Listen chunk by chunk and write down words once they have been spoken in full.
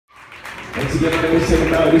And together we're singing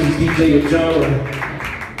about this is DJ Genre.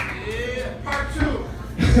 Yeah, part 2.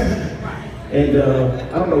 And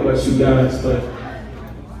I don't know about you guys, but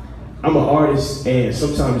I'm an artist, and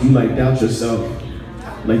sometimes you like doubt yourself.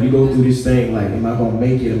 Like you go through this thing, like, am I gonna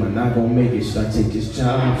make it? Am I not gonna make it? Should I take this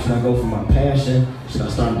job? Should I go for my passion? Should I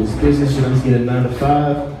start this business? Should I just get a 9 to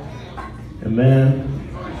 5? And man,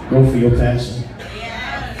 go for your passion.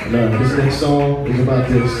 And this next song is about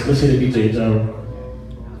this. Let's hear the DJ Genre.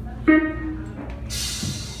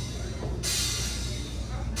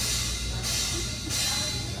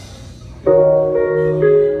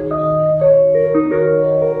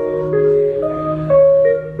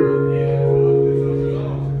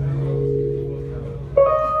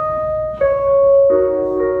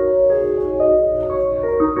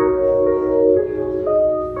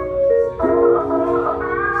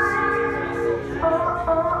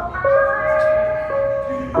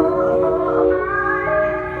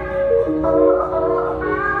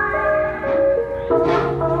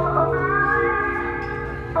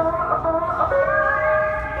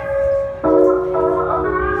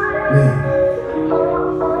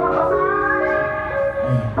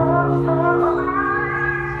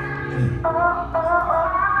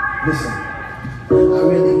 Listen, I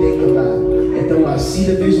really think a lot, and though I see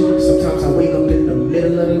the vision, sometimes I wake up in the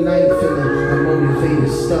middle of the night feeling unmotivated,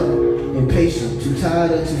 stuck, impatient, too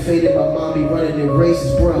tired or too faded. My mom be running in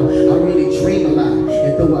races, bro. I really dream a lot,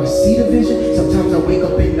 and though I see the vision, sometimes I wake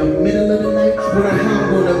up in the middle of the night wondering how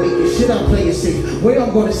I'm gonna make it. Should I play it safe? Where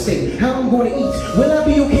I'm gonna stay? How I'm gonna eat? Will I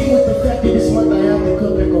be okay with the fact that this month I have to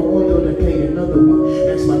cut back on one bill to pay another one?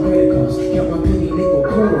 That's my credit cards, count my penny nickel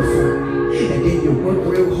quarter fund. And then you work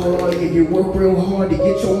real hard, and you work real hard to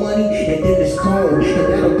get your money, and then it's cold, and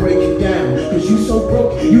that'll break you down. Cause you so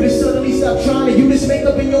broke, you just suddenly stop trying, and you just make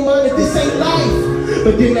up in your mind that this ain't life.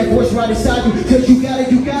 But then that voice right inside you tells you got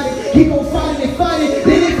it, keep on fighting and fighting,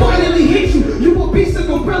 then it finally hits you. You a piece of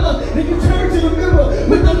gorilla, then you turn to the mirror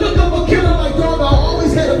with the look of a killer. Like dog, I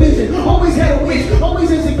always had a vision, always had a wish, always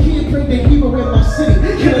as a kid prayed that hero in my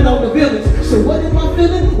city, killing all the villains. So what am I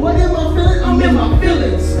feeling? What am I feeling? I'm in my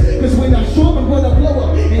feelings. Cause when I show up, I'm gonna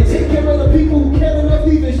blow up and take care of the people who care enough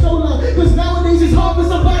to even show love. Cause nowadays it's hard for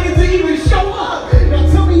somebody to even show up.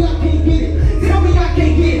 Now tell me I can't get it. Tell me I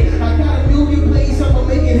can't get it. I got a million plays, I'ma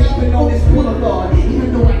make it happen on this boulevard.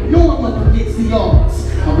 Even though I know I'm up against the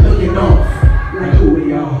odds, I'm looking off like who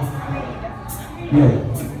we are. Yeah.